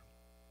bear.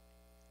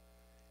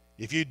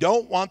 If you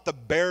don't want the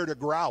bear to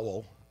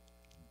growl,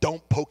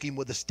 don't poke him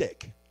with a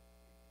stick.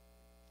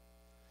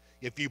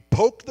 If you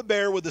poke the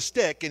bear with a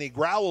stick and he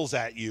growls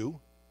at you,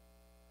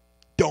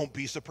 don't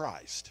be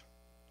surprised.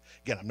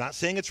 Again, I'm not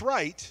saying it's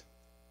right,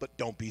 but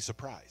don't be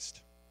surprised.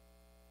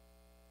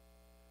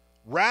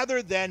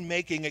 Rather than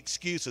making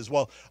excuses,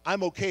 well,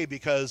 I'm okay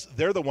because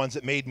they're the ones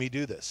that made me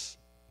do this.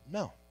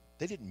 No.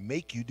 They didn't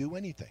make you do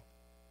anything.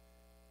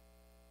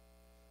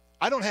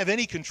 I don't have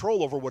any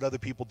control over what other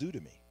people do to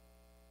me.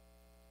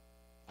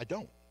 I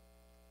don't.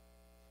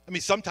 I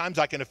mean, sometimes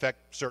I can affect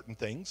certain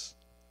things,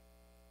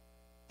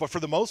 but for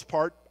the most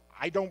part,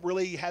 I don't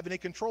really have any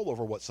control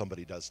over what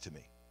somebody does to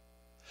me.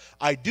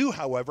 I do,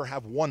 however,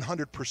 have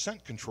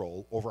 100%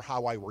 control over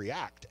how I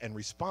react and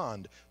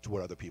respond to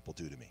what other people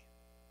do to me.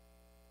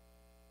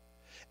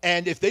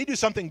 And if they do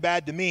something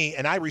bad to me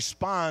and I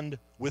respond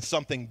with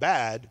something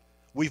bad,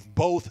 we've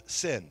both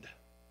sinned.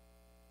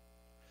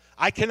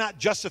 I cannot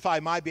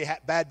justify my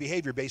bad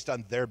behavior based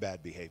on their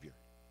bad behavior.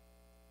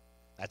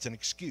 That's an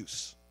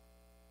excuse.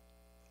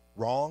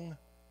 Wrong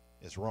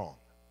is wrong.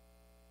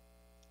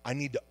 I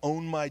need to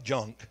own my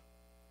junk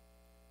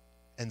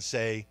and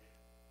say,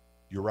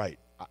 you're right,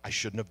 I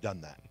shouldn't have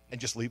done that. And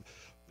just leave,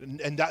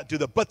 and not do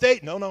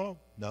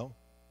no.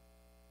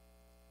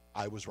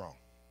 I was wrong.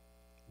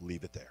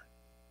 Leave it there.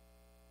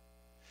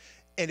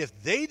 And if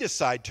they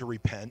decide to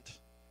repent,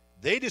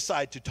 They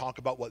decide to talk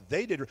about what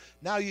they did.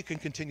 Now you can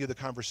continue the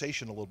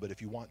conversation a little bit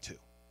if you want to.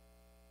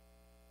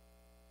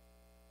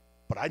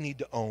 But I need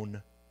to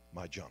own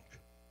my junk.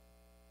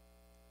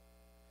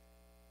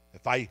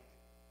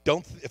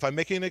 If I'm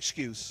making an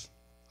excuse,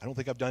 I don't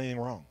think I've done anything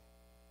wrong.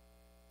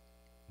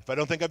 If I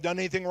don't think I've done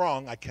anything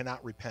wrong, I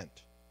cannot repent.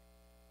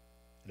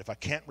 And if I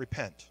can't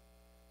repent,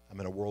 I'm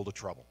in a world of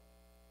trouble.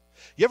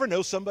 You ever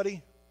know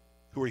somebody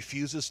who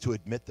refuses to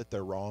admit that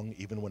they're wrong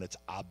even when it's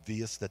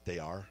obvious that they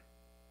are?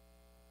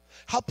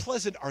 How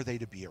pleasant are they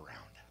to be around?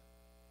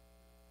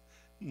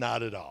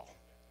 Not at all.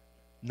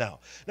 No.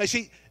 Now,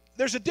 see,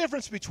 there's a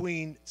difference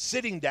between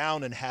sitting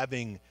down and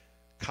having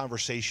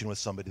conversation with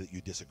somebody that you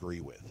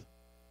disagree with.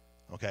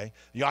 Okay?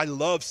 You know, I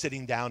love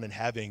sitting down and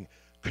having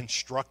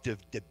constructive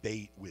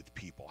debate with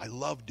people. I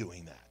love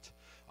doing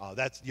that.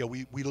 That's, you know,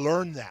 we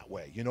learn that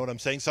way. You know what I'm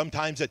saying?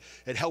 Sometimes it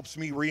helps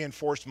me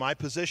reinforce my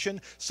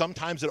position.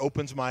 Sometimes it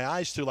opens my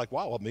eyes to like,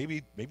 wow, well,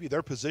 maybe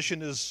their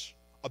position is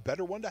a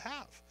better one to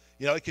have.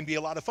 You know, it can be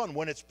a lot of fun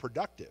when it's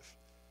productive.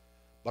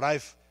 But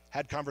I've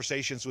had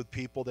conversations with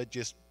people that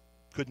just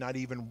could not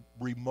even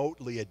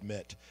remotely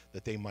admit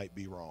that they might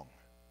be wrong.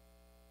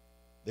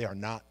 They are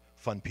not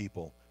fun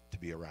people to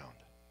be around.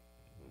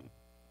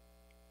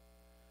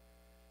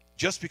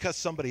 Just because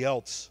somebody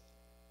else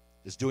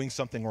is doing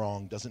something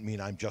wrong doesn't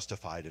mean I'm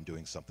justified in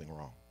doing something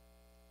wrong.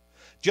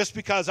 Just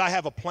because I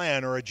have a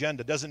plan or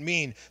agenda doesn't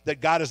mean that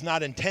God is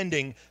not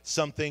intending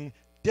something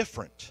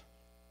different.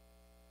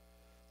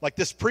 Like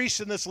this priest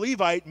and this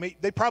Levite,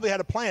 they probably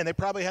had a plan. They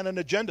probably had an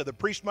agenda. The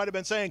priest might have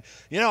been saying,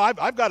 you know,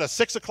 I've got a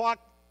 6 o'clock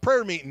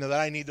prayer meeting that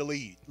I need to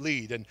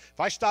lead. And if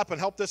I stop and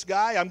help this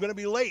guy, I'm going to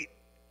be late.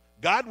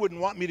 God wouldn't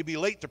want me to be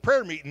late to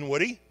prayer meeting,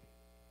 would he?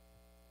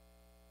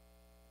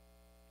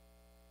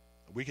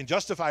 We can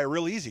justify it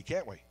real easy,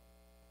 can't we?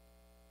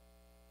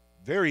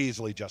 Very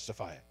easily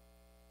justify it.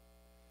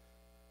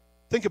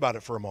 Think about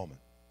it for a moment.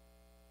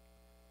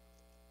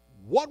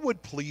 What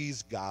would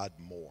please God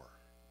more?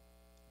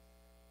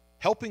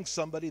 Helping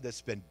somebody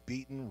that's been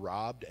beaten,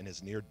 robbed, and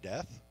is near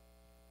death?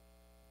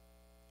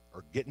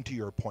 Or getting to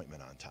your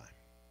appointment on time?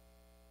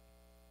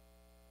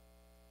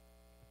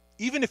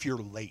 Even if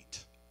you're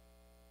late,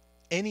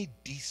 any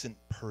decent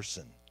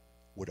person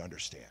would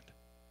understand.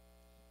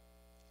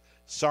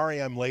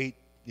 Sorry I'm late.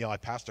 You know, I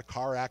passed a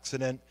car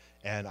accident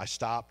and I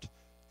stopped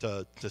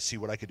to see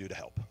what I could do to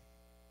help.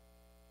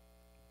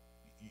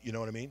 You know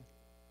what I mean?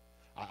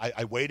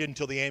 I waited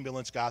until the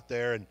ambulance got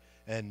there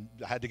and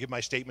I had to give my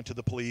statement to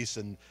the police,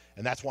 and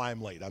that's why I'm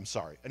late. I'm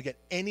sorry. And again,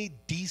 any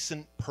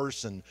decent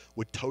person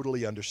would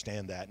totally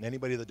understand that. And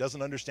anybody that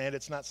doesn't understand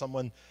it's not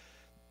someone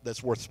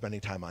that's worth spending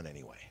time on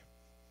anyway.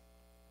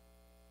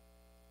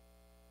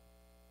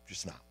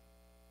 Just not.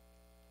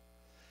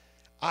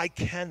 I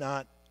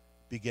cannot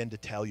begin to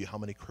tell you how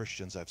many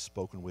Christians I've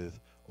spoken with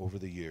over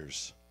the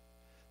years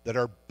that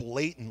are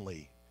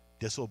blatantly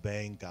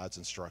disobeying God's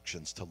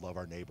instructions to love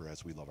our neighbor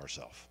as we love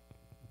ourselves.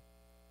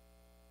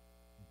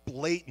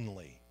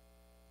 Blatantly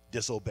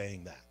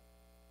disobeying that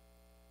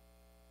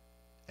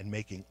and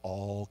making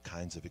all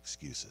kinds of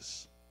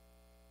excuses.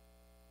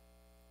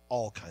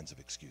 All kinds of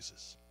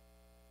excuses.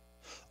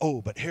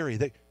 Oh, but Harry,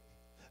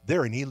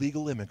 they're an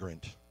illegal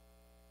immigrant.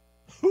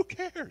 Who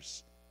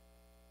cares?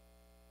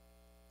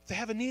 If they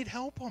have a need,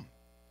 help them.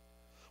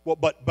 Well,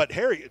 but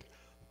Harry,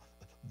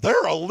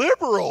 they're a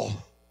liberal.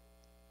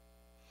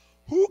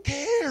 Who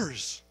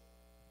cares?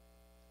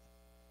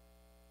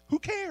 Who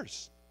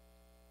cares?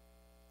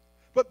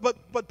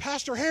 But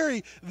Pastor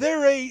Harry,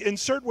 they're a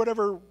insert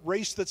whatever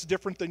race that's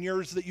different than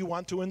yours that you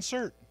want to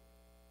insert.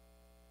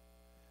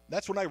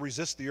 That's when I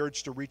resist the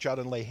urge to reach out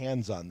and lay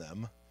hands on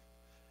them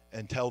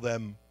and tell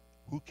them,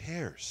 who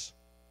cares?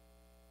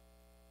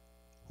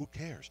 Who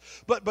cares?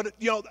 But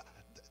you know,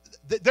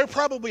 they're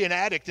probably an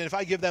addict, and if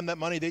I give them that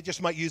money, they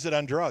just might use it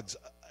on drugs.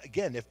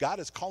 Again, if God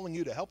is calling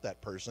you to help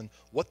that person,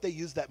 what they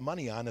use that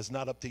money on is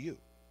not up to you.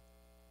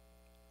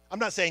 I'm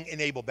not saying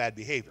enable bad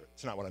behavior.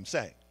 It's not what I'm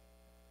saying.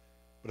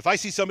 But if I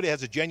see somebody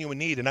has a genuine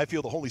need and I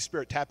feel the Holy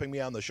Spirit tapping me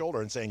on the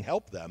shoulder and saying,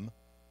 help them,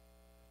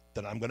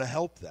 then I'm going to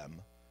help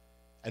them.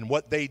 And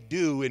what they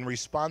do in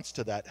response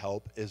to that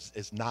help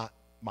is not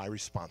my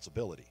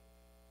responsibility.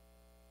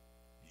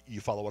 You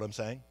follow what I'm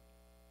saying?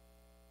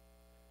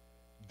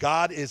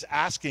 God is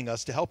asking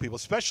us to help people,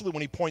 especially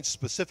when he points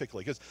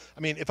specifically. Because,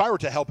 I mean, if I were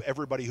to help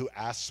everybody who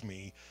asks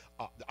me,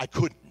 I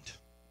couldn't.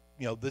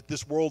 You know,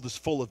 this world is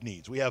full of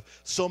needs. We have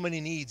so many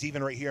needs,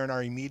 even right here in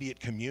our immediate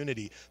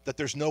community, that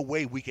there's no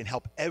way we can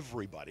help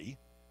everybody,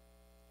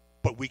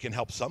 but we can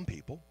help some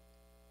people.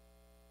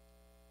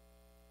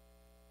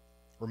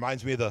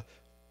 Reminds me of the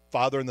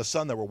father and the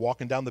son that were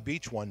walking down the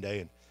beach one day,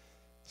 and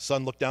the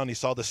son looked down and he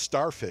saw this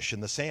starfish in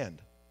the sand.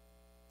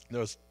 And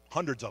there was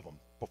hundreds of them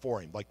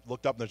before him. Like,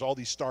 looked up and there's all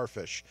these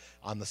starfish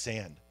on the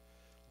sand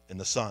in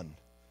the sun.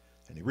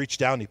 And he reached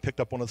down and he picked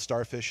up one of the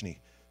starfish and he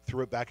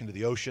threw it back into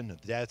the ocean.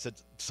 And Dad said,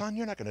 son,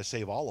 you're not going to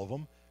save all of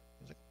them.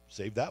 He's like,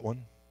 save that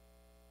one.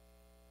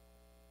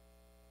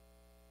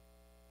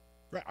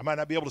 Right, I might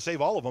not be able to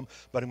save all of them,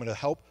 but I'm going to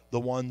help the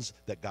ones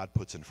that God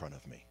puts in front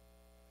of me.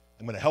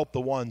 I'm going to help the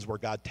ones where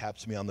God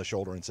taps me on the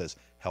shoulder and says,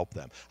 help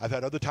them. I've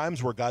had other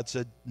times where God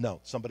said, no,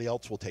 somebody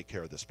else will take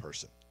care of this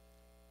person.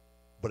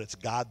 But it's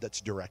God that's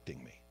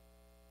directing me.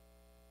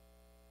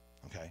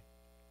 Okay?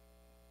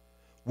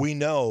 We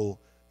know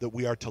that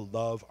we are to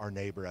love our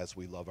neighbor as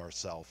we love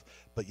ourselves,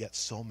 but yet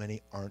so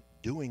many aren't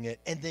doing it,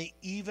 and they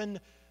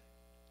even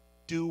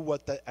do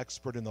what the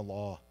expert in the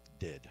law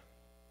did.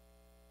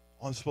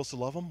 Oh, I'm supposed to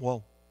love them?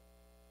 Well,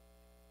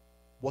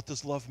 what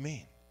does love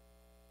mean?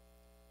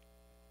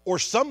 Or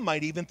some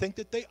might even think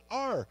that they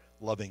are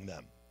loving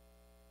them.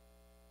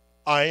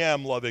 I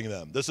am loving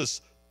them. This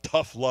is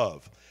tough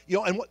love. You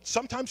know, and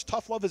sometimes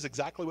tough love is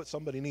exactly what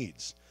somebody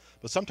needs.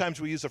 But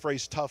sometimes we use the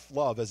phrase tough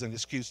love as an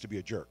excuse to be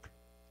a jerk.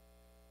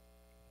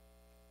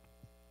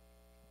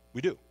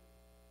 We do.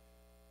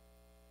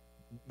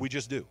 We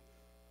just do.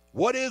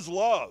 What is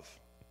love?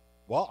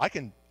 Well, I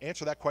can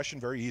answer that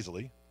question very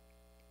easily.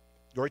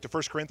 Go right to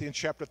 1 Corinthians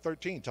chapter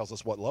 13. Tells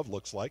us what love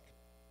looks like.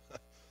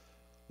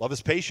 Love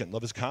is patient.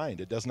 Love is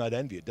kind. It does not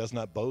envy. It does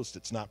not boast.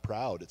 It's not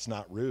proud. It's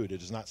not rude.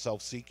 It is not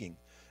self-seeking.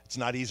 It's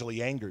not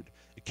easily angered.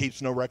 It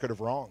keeps no record of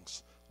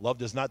wrongs. Love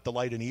does not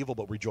delight in evil,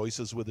 but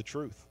rejoices with the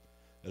truth.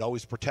 It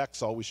always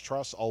protects, always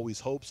trusts, always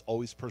hopes,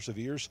 always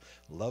perseveres.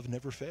 Love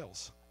never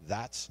fails.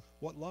 That's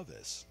what love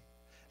is.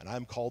 And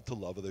I'm called to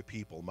love other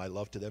people. My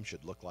love to them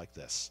should look like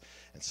this.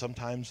 And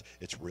sometimes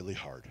it's really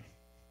hard.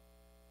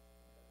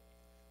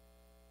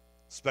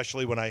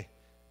 Especially when I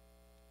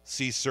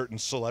see certain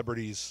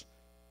celebrities,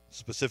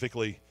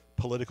 specifically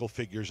political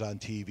figures on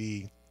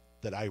TV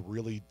that I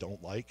really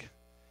don't like,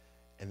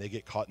 and they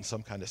get caught in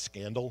some kind of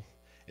scandal.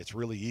 It's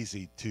really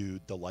easy to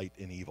delight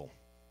in evil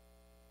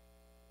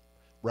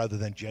rather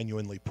than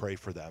genuinely pray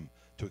for them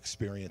to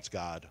experience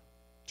God,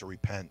 to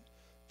repent,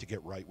 to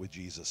get right with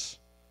Jesus,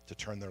 to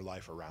turn their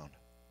life around.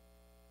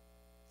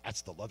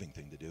 That's the loving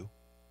thing to do.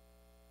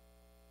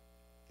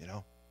 You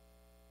know?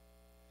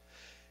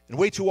 And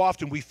way too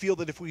often we feel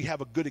that if we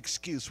have a good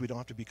excuse, we don't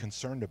have to be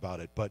concerned about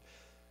it. But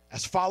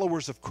as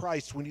followers of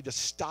Christ, we need to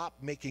stop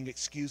making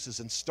excuses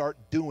and start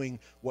doing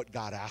what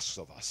God asks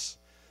of us.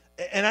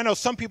 And I know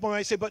some people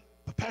might say, but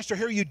Pastor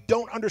Harry, you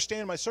don't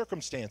understand my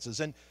circumstances.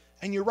 And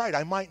you're right,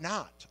 I might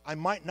not. I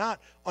might not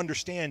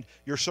understand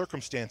your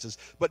circumstances.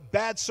 But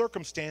bad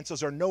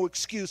circumstances are no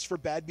excuse for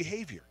bad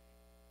behavior.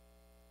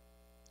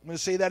 I'm going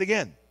to say that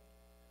again.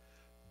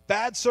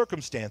 Bad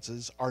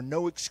circumstances are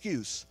no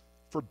excuse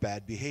for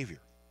bad behavior.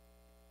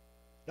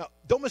 Now,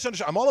 don't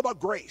misunderstand. I'm all about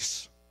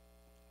grace.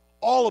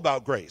 All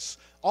about grace.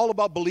 All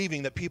about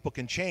believing that people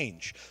can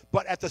change.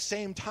 But at the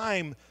same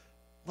time,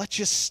 let's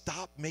just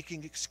stop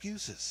making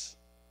excuses.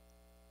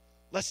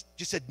 Let's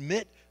just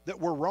admit that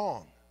we're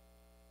wrong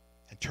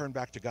and turn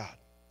back to God.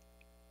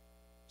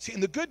 See,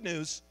 and the good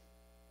news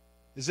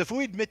is if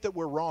we admit that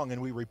we're wrong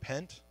and we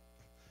repent,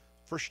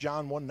 1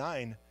 John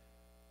 1:9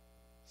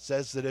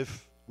 says that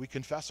if we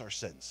confess our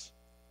sins,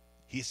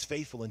 He's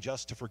faithful and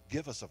just to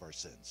forgive us of our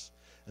sins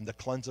and to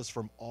cleanse us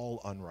from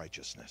all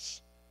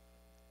unrighteousness.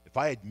 If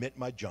I admit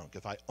my junk,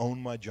 if I own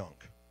my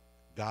junk,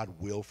 God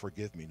will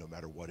forgive me no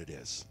matter what it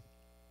is.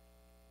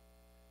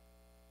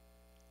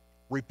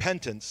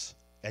 Repentance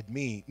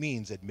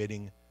means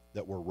admitting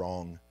that we're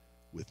wrong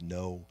with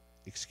no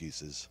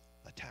excuses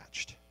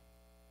attached.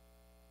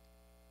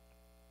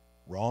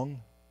 Wrong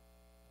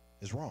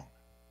is wrong.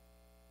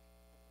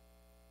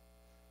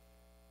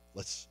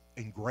 Let's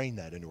ingrain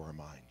that into our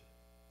mind.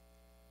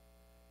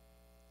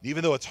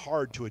 Even though it's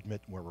hard to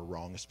admit where we're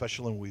wrong,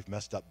 especially when we've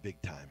messed up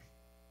big time,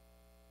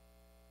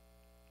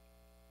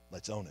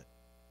 let's own it.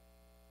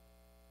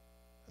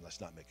 And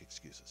let's not make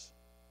excuses.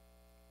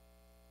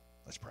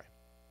 Let's pray.